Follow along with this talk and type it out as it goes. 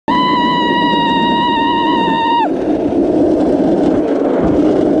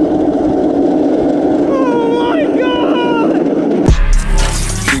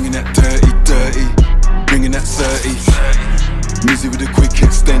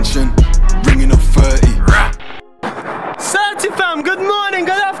vision, ringing up 30. Salty fam, good morning,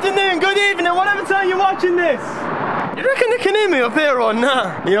 good afternoon, good evening, whatever time you're watching this. You reckon they can hear me up here or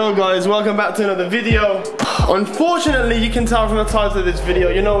nah? Yo guys, welcome back to another video. Unfortunately, you can tell from the title of this video,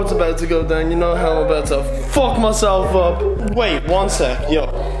 you know what's about to go down, you know how I'm about to fuck myself up. Wait, one sec, yo.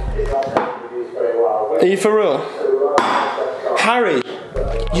 Are you for real? Harry,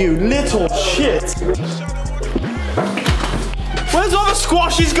 you little shit. Where's all the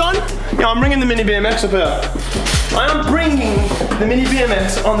squashies gone? Yeah, I'm bringing the mini BMX up here. I am bringing the mini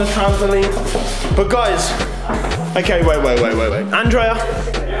BMX on the trampoline. But guys, okay, wait. Andrea,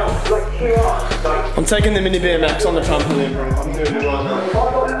 I'm taking the mini BMX on the trampoline, bro. I'm doing it right now.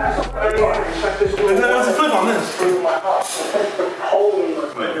 There's a flip on this.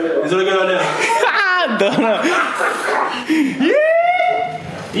 Is it a good idea? I don't know.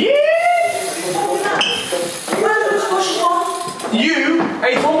 Yeah! You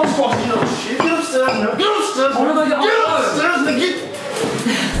ate all my squash, you little shit. Get upstairs now. Get upstairs. Get upstairs now. Get.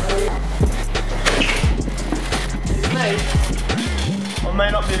 That may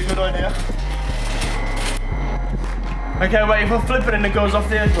not be a good idea. Okay, wait, if I flip it and it goes off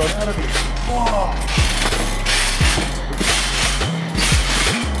the edge, bro, that'll be. Whoa.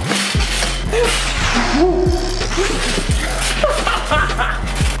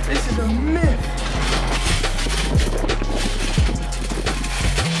 This is a myth.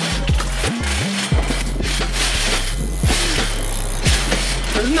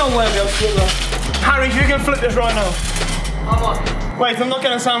 There's no way I'll be able to flip that. Harry, if you can flip this right now. I'm on. Wait, I'm not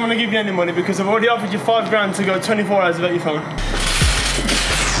going to say I'm going to give you any money because I've already offered you 5 grand to go 24 hours without your phone.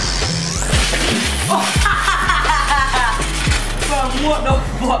 What the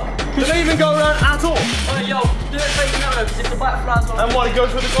fuck? Did they even go around at all? Alright, yo, do it fake now though, because if the bike flies on. And what, it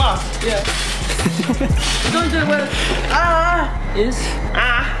goes through the glass? Yeah. Don't do it where is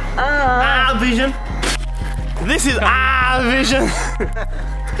vision. This is vision.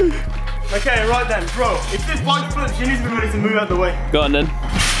 Okay, right then, bro. If this bike flips, you need to be ready to move out of the way. Go on then.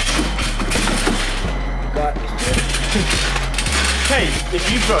 Hey, if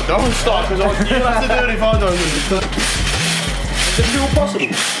you don't stop, because you'll have to do it if I don't do it. Is it all possible?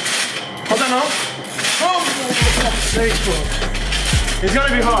 I don't know. It's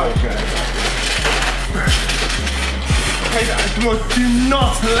gonna be hard. Hey, bro, do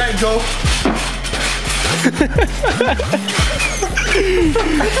not let go.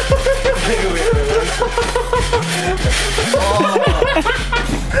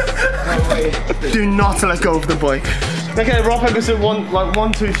 Do not let go of the bike. Okay, rock paper scissors,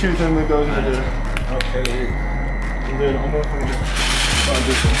 one, two, shoot, and we go and do it. Okay. I'm doing it. I'm working on it.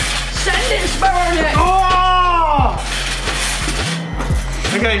 send it, spur it! Oh!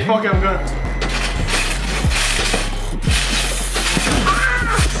 Okay, fuck it, I'm going.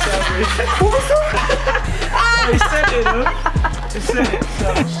 What was that? He said it, though. He said it.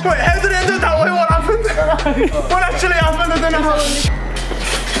 Wait, how did it end up that way? What happened? What actually happened? I don't know.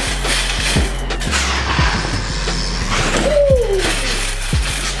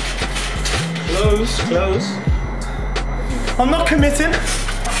 Close. I'm not committing.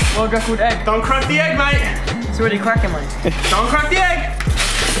 Well, go called egg. Don't crack the egg, mate. It's already cracking, mate. Don't crack the egg.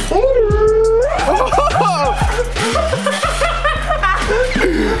 Oh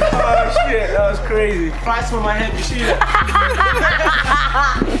shit, that was crazy. Flies on my head, you see that?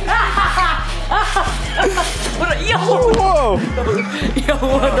 Yo! Whoa! Yo,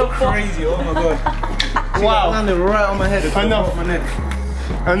 what the fuck? Crazy, oh my god. Wow. Landed right on my head. Enough. My neck.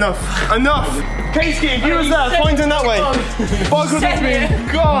 Enough. Casey, if you was there pointing that way, bike would have been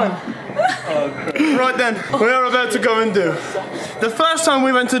gone. Right then, we are about to go and do. The first time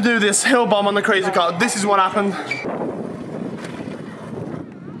we went to do this hill bomb on the crazy car, this is what happened.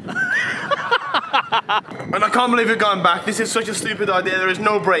 And I can't believe we're going back. This is such a stupid idea. There is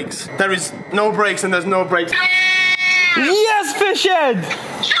no brakes. There is no brakes and there's no brakes. Yes, Fishhead!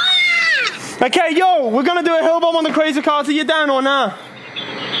 Okay, yo, we're gonna do a hill bomb on the crazy car. Are you down or nah?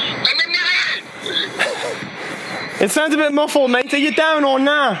 It sounds a bit muffled, mate. Are you down or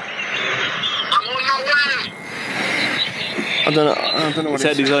nah? I'm on my way. I don't know what He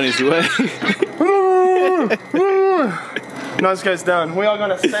said he's on his way. Nice guy's down. We are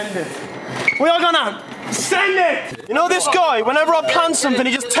gonna send it. We are gonna send it! You know this guy, whenever I plan something,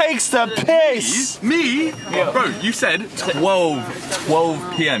 he just takes the piss. Me? Yeah. Bro, you said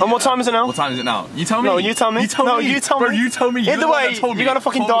 12 p.m. And what time is it now? What time is it now? You tell me. No, you tell me. You tell no, me. you tell me. Bro, you tell me. Either way, you're gonna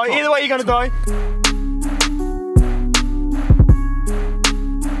fucking die. Either way, you're gonna die.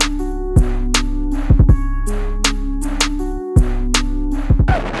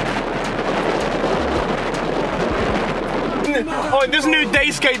 Oh, this new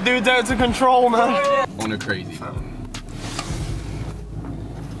Dayscape dude's out of control, man. On a crazy.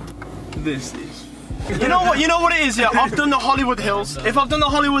 This is. You know what? You know what it is, yeah. I've done the Hollywood Hills. If I've done the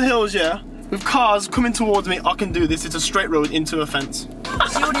Hollywood Hills, yeah, with cars coming towards me, I can do this. It's a straight road into a fence.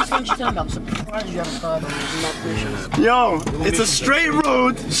 See all these things you tell me, I'm surprised you haven't died on these not pushing. Yo, it's a straight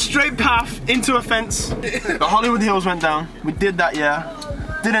road, straight path into a fence. The Hollywood Hills went down. We did that, yeah.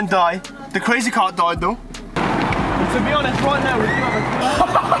 Didn't die. The crazy car died though. To be honest, right now we do have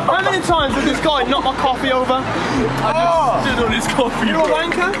a How many times has this guy knocked my coffee over? I just stood on his coffee. You're a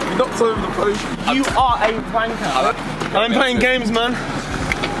wanker? He knocked over the potion. You are a wanker. I'm playing games, man.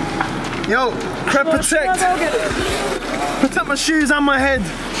 Yo, Crep protect. Protect my shoes and my head.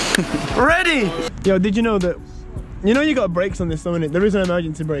 Ready? Yo, did you know that? You know you got brakes on this, don't it? There is an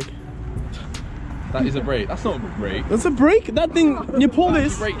emergency brake. That is a brake. That's not a brake. That's a brake? That thing, you pull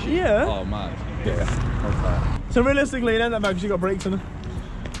this. Brake shoe. Yeah. Oh man. Yeah. Okay. So realistically, it ain't that bad because you got brakes on it.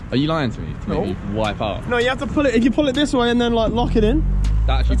 Are you lying to me? To make me wipe out? No, you have to pull it. If you pull it this way and then like lock it in.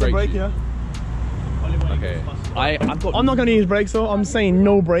 That actually That's a breaks brake, you. yeah. Okay. I've got. I'm not going to use brakes though. I'm saying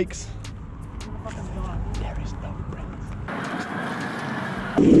no brakes. There is no brakes.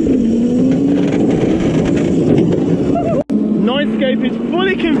 Nightscape is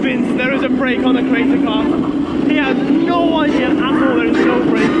fully convinced there is a brake on the crazy car. He has no idea at all there is no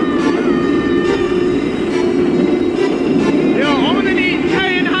brake. Yo, I'm gonna need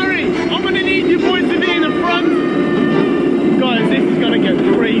Kay and Harry. I'm gonna need you boys to be in the front. Guys, this is gonna get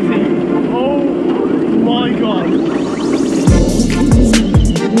crazy. Oh my god.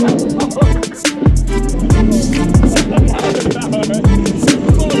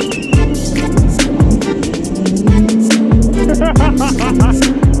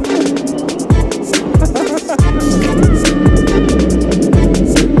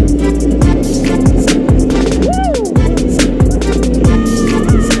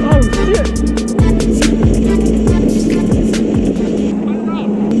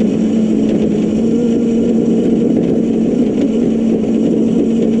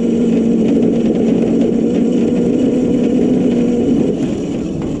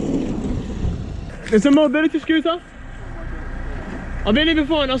 It's a mobility scooter. I've been here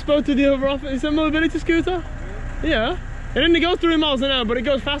before and I spoke to the other officer. It's a mobility scooter? Yeah. It only goes 3 miles an hour, but it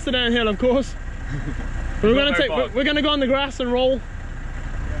goes faster downhill, of course. We're gonna go on the grass and roll.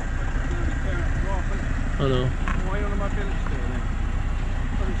 I know. Why are you on a mobility scooter then?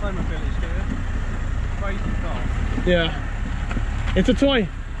 Doesn't say mobility scooter. Crazy car. Yeah. It's a toy.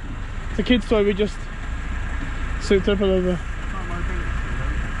 It's a kid's toy. We just souped up a little bit.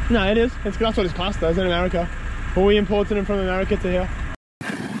 No, it is. That's what it's classed as in America. But we imported them from America to here.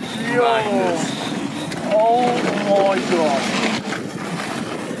 Yo! Oh my god!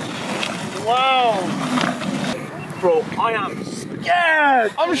 Wow! Bro, I am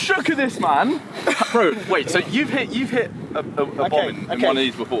scared. I'm shook at this, man. Bro, wait. So you've hit a bomb in one of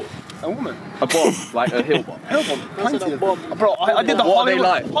these before? A woman? A bomb, like a hill bomb. Hill bomb? Plenty of bomb. Bro, I did the What are they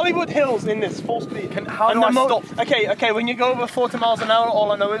like? Hollywood Hills in this, full speed. How do I stop? Okay, when you go over 40 miles an hour,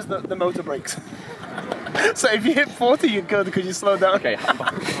 all I know is the motor brakes. So if you hit 40, you're good because you slow down. Okay.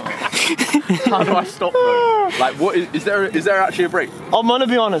 How do I stop though? Like, what is there actually a brake? I'm gonna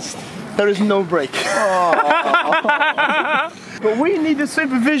be honest. There is no brake. But we need the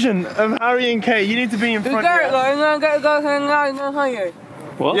supervision of Harry and Kay. You need to be in front here.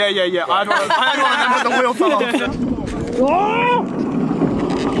 What? Yeah. I don't know the wheel fell off.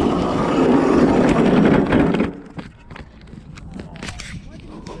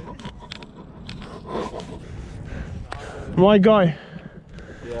 My guy.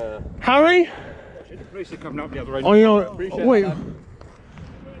 Yeah. Harry? Police are coming up the other end. Oh, you know, wait.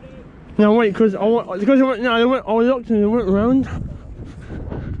 No, wait, because I was locked and they went round.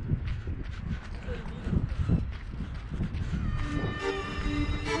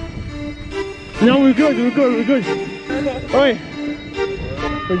 No, we're good. Oi,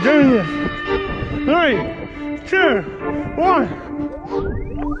 we're doing this. 3, 2, 1.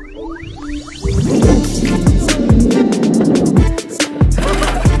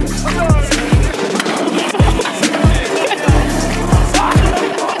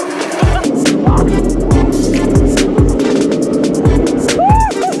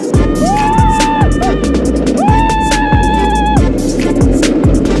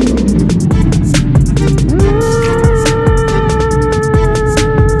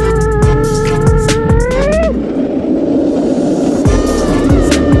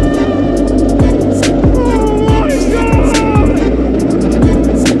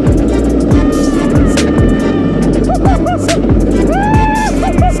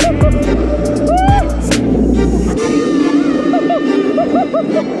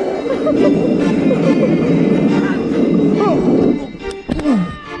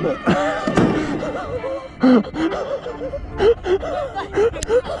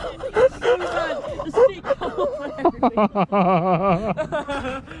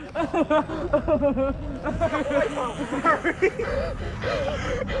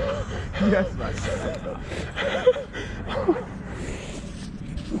 Yes, man.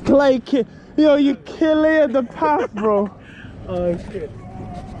 Clay, yo, you cleared the path, bro. Oh shit.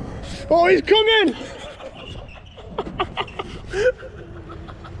 Oh, he's coming!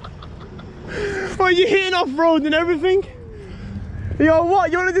 Oh, you hitting off road and everything? Yo,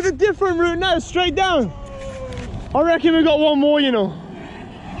 what? You want to do the different route now? Straight down? I reckon we got one more, you know.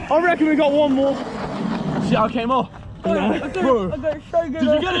 I reckon we got one more. See how I came off? Bro, I got it so good. Did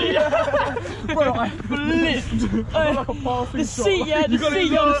you get it? Bro, I flipped. Like a passing The shot. seat, yeah, the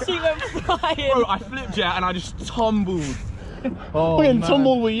seat went flying. Bro, I flipped, yeah, and I just tumbled. Oh, Fucking man.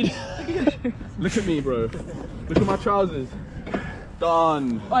 tumbleweed. Look at me, bro. Look at my trousers.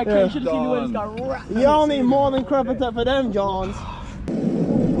 Done. I Yeah. should have seen the way this guy wrapped. You don't need more than crap attack for them, Johns.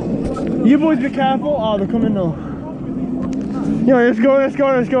 You boys be careful. Oh, they're coming now. Yo, let's go, let's go,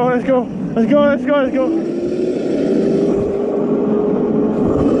 let's go, let's go. Let's go, let's go, let's go.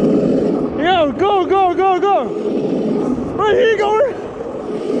 Yo, go, go, go, go. Where are you going?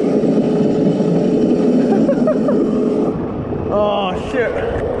 Oh, shit.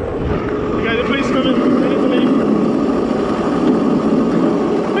 Okay, the police are coming. We need to leave.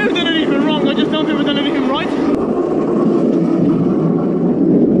 We haven't done anything wrong, I just don't think we've done anything right.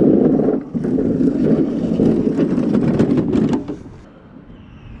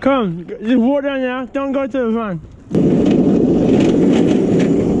 Come, just walk down there, don't go to the van.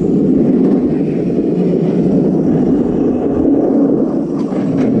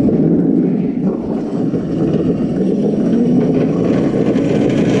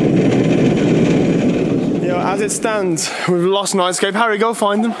 Yo, as it stands, we've lost Nightscape. Harry, go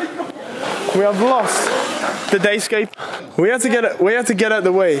find them. We have lost the Dayscape. We had to get out of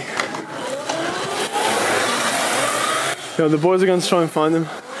the way. Yo, the boys are going to try and find them.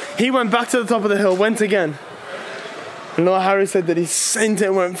 He went back to the top of the hill, went again. And now Harry said that he sent it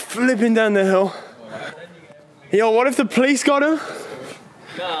and went flipping down the hill. Yo, what if the police got him?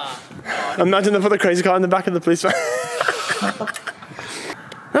 Nah. Imagine they put the crazy car in the back of the police van.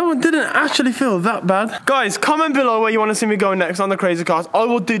 That one didn't actually feel that bad. Guys, comment below where you want to see me go next on the crazy cars. I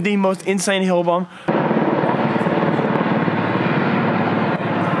will do the most insane hill bomb.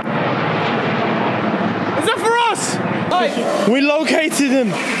 Is that for us? We located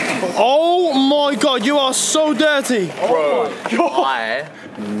him. Oh my god, you are so dirty. Bro, I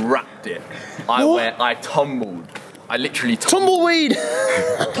wrapped it. I tumbled. I literally Tumbleweed.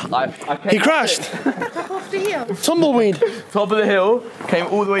 He crashed. Tumbleweed. Top of the hill, came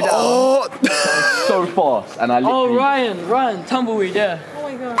all the way down. Oh. So fast, and I literally... Oh, Ryan, tumbleweed, yeah. Oh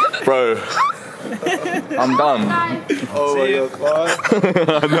my god. Bro, I'm done. Oh my god.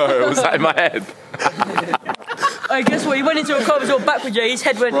 I know, it was that in my head. Hey, guess what? He went into a car, was all backwards, yeah. His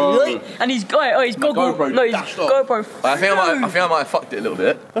head went, Bro. and he's goggle. GoPro No, his dashed off. GoPro. I think I might have fucked it a little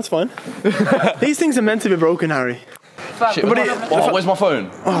bit. That's fine. These things are meant to be broken, Harry. Shit, where's my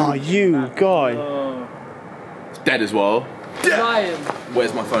phone? Oh, you guy. It's dead as well. Ryan.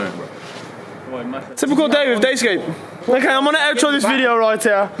 Where's my phone, bro? Typical day with Dayscape. Okay, I'm gonna outro this video right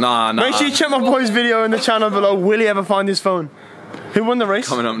here. Nah. Make sure you check my boy's video in the channel below. Will he ever find his phone? Who won the race?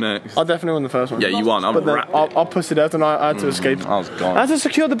 Coming up next. I definitely won the first one. Yeah, you won. But then I'll puss it out and I had to escape. I was gone. I had to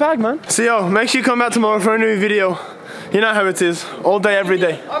secure the bag, man. So yo, make sure you come back tomorrow for a new video. You know how it is. All day, every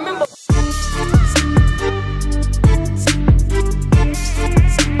day. I remember.